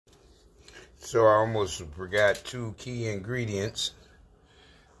So I almost forgot two key ingredients.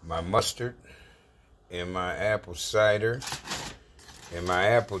 My mustard and my apple cider and my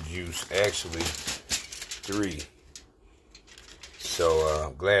apple juice, actually 3. So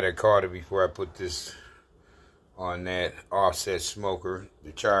I'm glad I caught it before I put this on that offset smoker,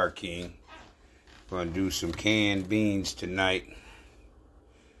 the Char King. Gonna do some canned beans tonight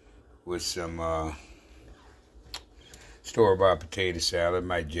with some store-bought potato salad.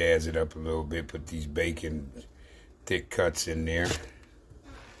 Might jazz it up a little bit, put these bacon thick cuts in there.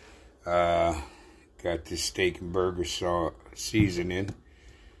 Got this steak and burger sauce seasoning,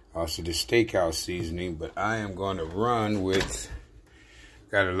 also the steakhouse seasoning, but I am going to run with,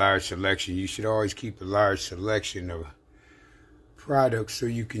 got a large selection. You should always keep a large selection of products so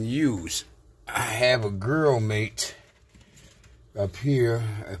you can use. I have a Grill Mate up here,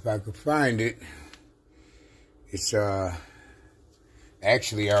 if I could find it. It's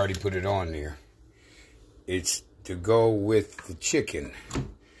actually I already put it on there. It's to go with the chicken.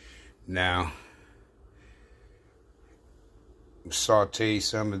 Now, saute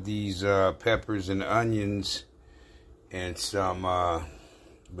some of these peppers and onions and some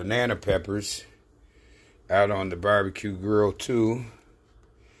banana peppers out on the barbecue grill too.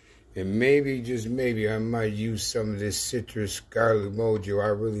 And maybe, just maybe, I might use some of this citrus garlic mojo. I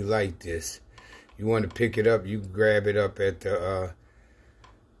really like this. You want to pick it up, you can grab it up at the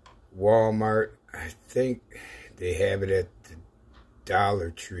Walmart. I think they have it at the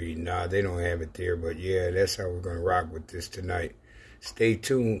Dollar Tree. Nah, they don't have it there, but yeah, that's how we're going to rock with this tonight. Stay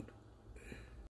tuned.